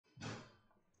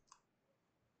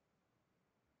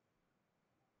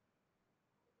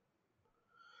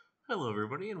Hello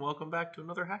everybody and welcome back to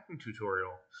another hacking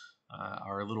tutorial.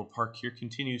 Our little park here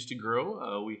continues to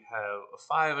grow. We have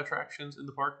 5 attractions in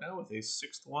the park now with a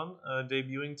 6th one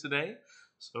debuting today.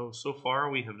 So far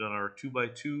we have done our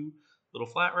 2x2 little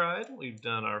flat ride, we've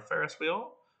done our Ferris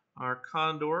wheel, our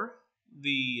condor,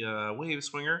 the wave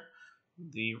swinger,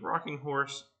 the rocking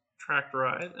horse track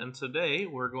ride, and today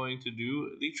we're going to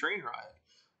do the train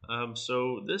ride.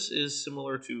 So this is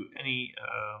similar to any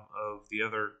of the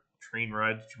other train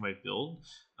ride that you might build.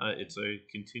 It's a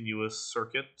continuous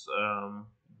circuit,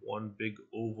 one big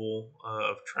oval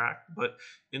of track, but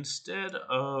instead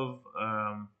of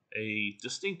a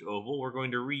distinct oval, we're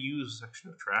going to reuse a section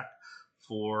of track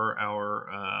for our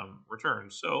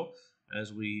return. So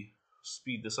as we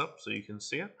speed this up so you can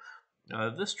see it,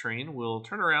 this train will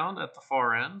turn around at the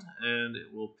far end and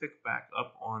it will pick back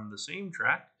up on the same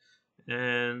track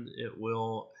and it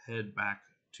will head back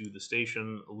to the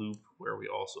station loop where we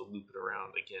also loop it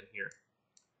around again here.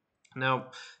 Now,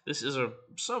 this is a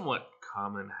somewhat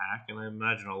common hack, and I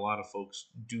imagine a lot of folks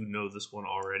do know this one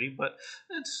already, but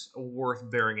it's worth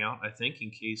bearing out, I think,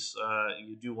 in case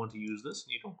you do want to use this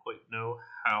and you don't quite know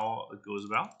how it goes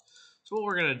about. So what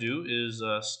we're going to do is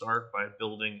start by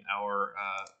building our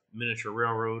miniature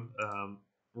railroad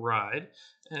ride,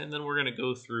 and then we're going to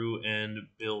go through and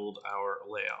build our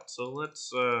layout. So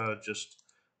let's just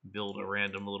build a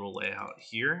random little layout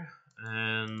here,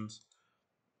 and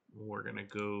we're going to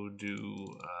go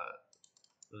do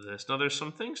this. Now there's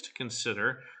some things to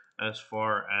consider as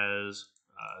far as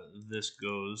this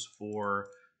goes for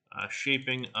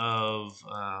shaping of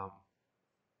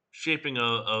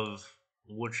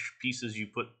which pieces you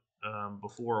put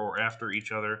before or after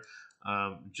each other,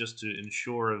 just to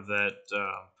ensure that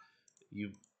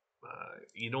you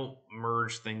don't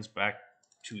merge things back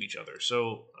to each other.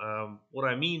 So what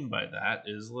I mean by that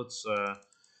is let's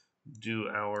do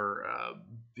our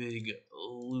big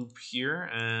loop here,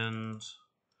 and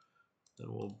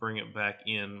then we'll bring it back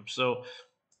in. So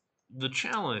the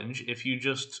challenge, if you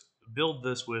just build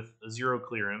this with 0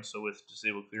 clearance, so with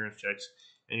disabled clearance checks,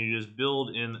 and you just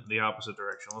build in the opposite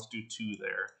direction, let's do 2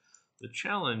 there. The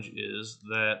challenge is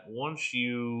that once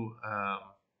you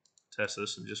test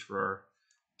this, and just for our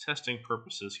testing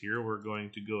purposes here, we're going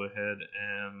to go ahead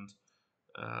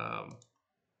and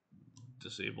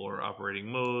disable our operating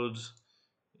modes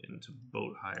into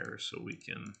boat hire so we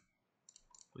can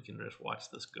just watch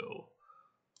this go.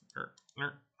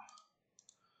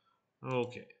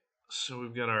 Okay, so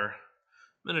we've got our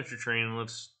miniature train.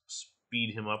 Let's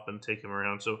speed him up and take him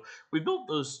around. So we built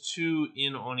those 2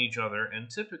 in on each other, and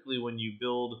typically when you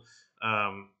build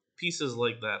pieces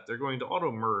like that, they're going to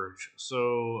auto merge.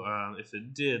 So if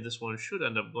it did, this one should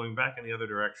end up going back in the other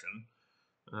direction,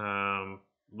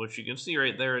 which you can see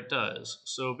right there it does.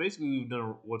 So basically we've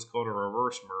done what's called a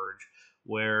reverse merge,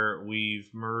 where we've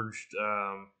merged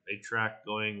a track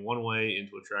going one way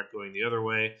into a track going the other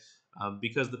way,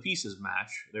 because the pieces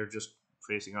match. They're just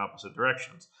facing opposite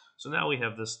directions. So now we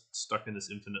have this stuck in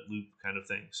this infinite loop kind of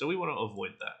thing. So we want to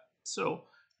avoid that. So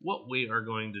what we are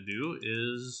going to do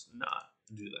is not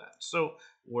do that. So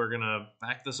we're going to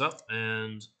back this up,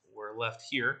 and we're left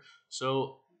here.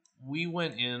 So we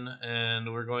went in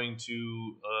and we're going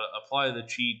to apply the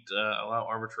cheat, allow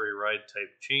arbitrary ride type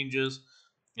changes.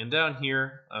 And down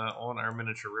here on our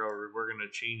miniature railroad, we're going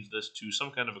to change this to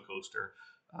some kind of a coaster.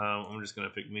 I'm just going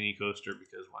to pick mini coaster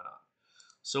because why not?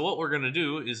 So what we're going to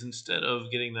do is, instead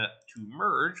of getting that to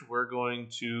merge, we're going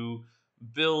to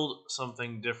build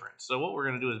something different. So what we're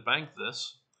going to do is bank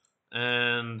this,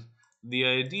 and the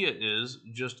idea is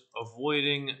just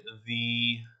avoiding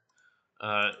the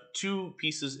 2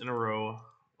 pieces in a row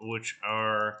which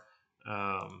are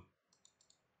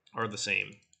the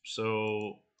same.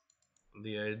 So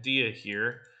the idea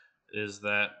here is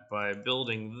that by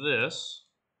building this,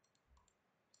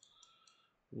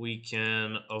 we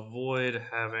can avoid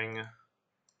having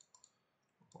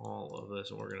all of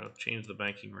this, and we're going to change the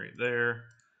banking right there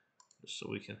just so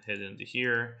we can head into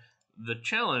here. The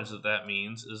challenge that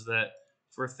means is that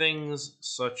for things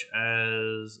such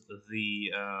as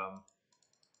the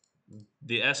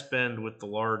S-bend with the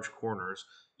large corners,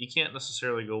 you can't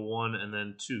necessarily go 1 and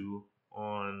then 2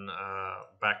 on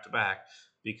back to back,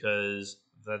 because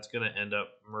that's going to end up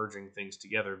merging things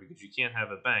together, because you can't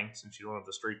have it banked since you don't have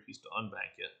the straight piece to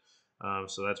unbank it.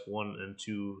 So that's 1 and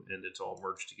 2, and it's all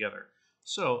merged together.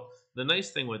 So the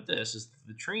nice thing with this is that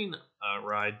the train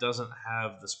ride doesn't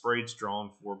have the sprites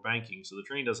drawn for banking, so the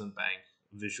train doesn't bank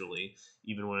visually,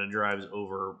 even when it drives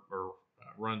over or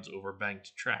runs over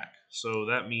banked track. So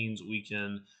that means we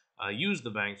can use the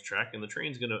banked track, and the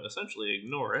train's going to essentially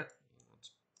ignore it.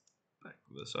 Let's back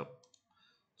this up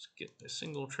let's get a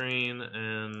single train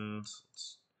and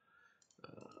let's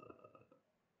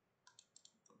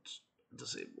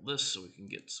disable this so we can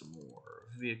get some more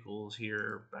vehicles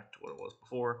here back to what it was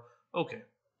before. Okay,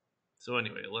 so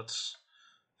anyway, let's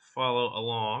follow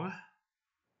along.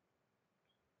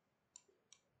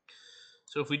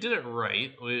 So if we did it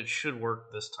right, it should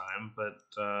work this time, but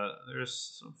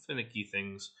there's some finicky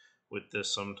things with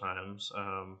this sometimes.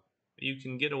 You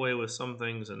can get away with some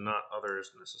things and not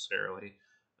others necessarily,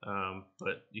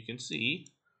 but you can see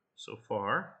so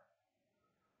far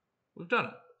we've done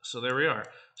it. So there we are.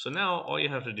 So now all you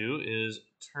have to do is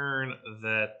turn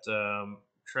that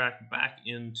track back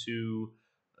into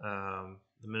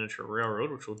the miniature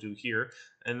railroad, which we'll do here.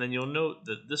 And then you'll note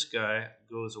that this guy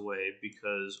goes away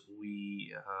because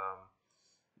we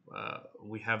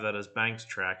have that as banked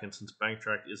track, and since banked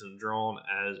track isn't drawn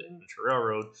as a miniature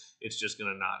railroad, it's just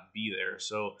going to not be there.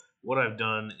 So what I've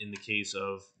done in the case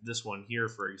of this one here,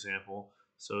 for example,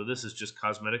 so this is just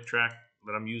cosmetic track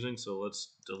that I'm using. So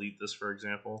let's delete this, for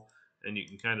example, and you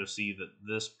can kind of see that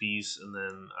this piece, and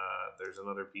then there's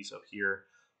another piece up here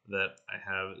that I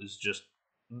have is just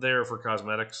there for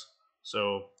cosmetics.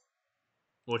 So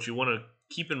what you want to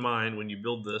keep in mind when you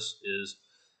build this is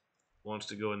it wants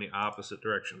to go in the opposite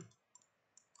direction.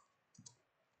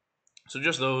 So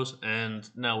just those, and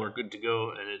now we're good to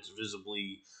go, and it's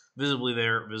visibly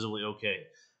there, visibly okay.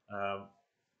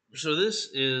 So this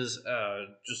is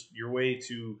just your way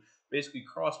to basically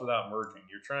cross without merging.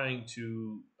 You're trying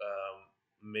to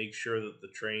make sure that the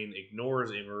train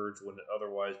ignores a merge when it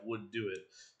otherwise would do it.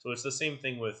 So it's the same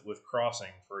thing with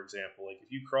crossing, for example. Like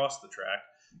if you cross the track,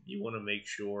 you want to make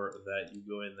sure that you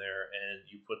go in there and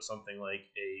you put something like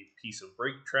a piece of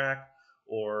brake track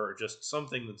or just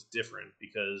something that's different,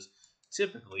 because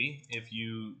typically if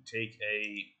you take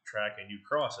a track and you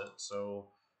cross it, so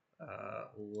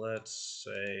let's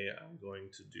say I'm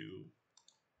going to do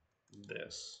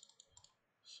this.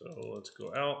 So let's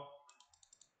go out,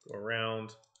 go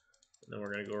around, and then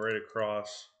we're going to go right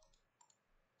across,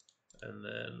 and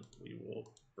then we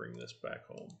will bring this back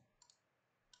home.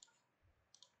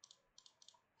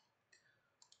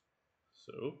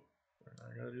 So we're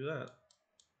not going to do that.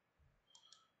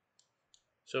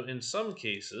 So in some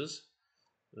cases,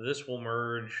 this will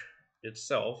merge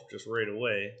itself just right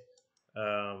away.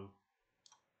 The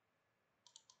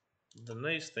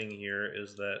nice thing here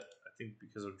is that I think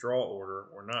because of draw order,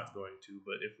 we're not going to,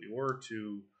 but if we were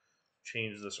to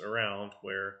change this around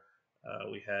where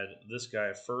we had this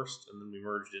guy first and then we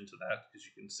merged into that, because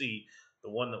you can see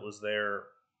the one that was there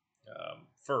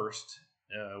first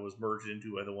was merged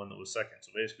into by the one that was second.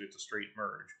 So basically it's a straight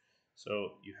merge.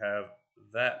 So you have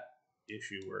that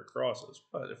issue where it crosses.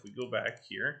 But if we go back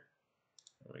here,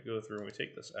 and we go through and we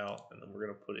take this out, and then we're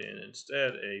going to put in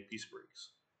instead a piece of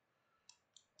brakes.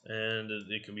 And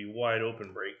it can be wide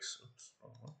open brakes.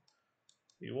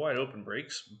 Be wide open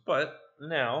brakes, but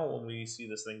now when we see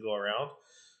this thing go around,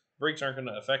 brakes aren't going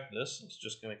to affect this. It's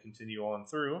just going to continue on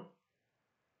through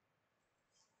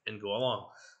and go along.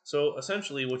 So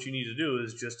essentially what you need to do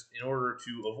is just, in order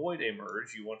to avoid a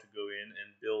merge, you want to go in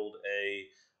and build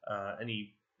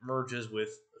any merges with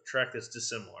a track that's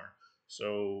dissimilar.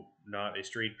 So not a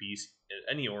straight piece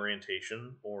at any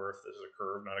orientation, or if there's a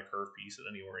curve, not a curved piece at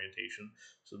any orientation.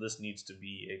 So this needs to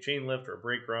be a chain lift or a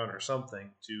brake run or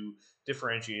something to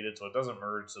differentiate it so it doesn't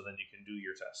merge, so then you can do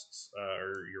your tests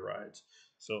or your rides.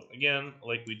 So again,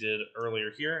 like we did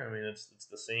earlier here, I mean, it's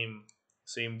the same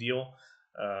deal,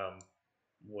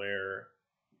 where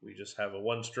we just have a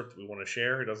one strip that we want to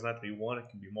share. It doesn't have to be one, it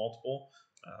can be multiple,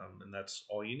 and that's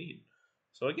all you need.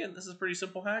 So again, this is a pretty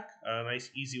simple hack, a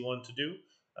nice easy one to do.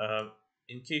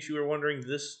 In case you were wondering,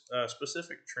 this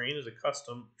specific train is a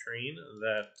custom train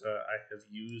that I have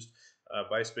used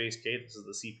by Space K. This is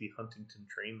the CP Huntington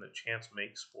train that Chance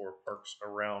makes for parks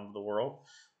around the world.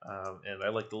 And I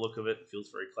like the look of it. It feels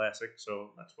very classic,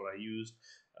 so that's what I used.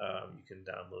 You can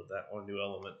download that on New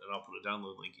Element, and I'll put a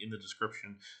download link in the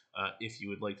description if you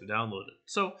would like to download it.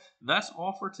 So that's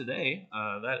all for today.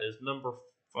 That is number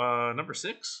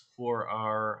 6 for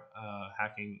our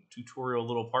hacking tutorial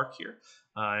little park here.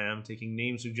 I am taking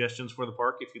name suggestions for the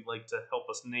park if you'd like to help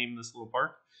us name this little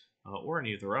park or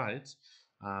any of the rides.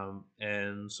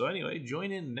 And so anyway,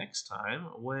 join in next time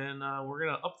when we're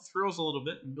going to up the thrills a little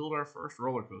bit and build our first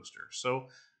roller coaster. So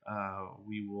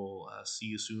we will see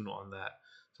you soon on that.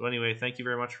 So anyway, thank you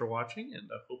very much for watching, and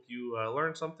I hope you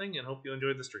learned something and hope you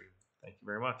enjoyed the stream. Thank you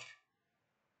very much.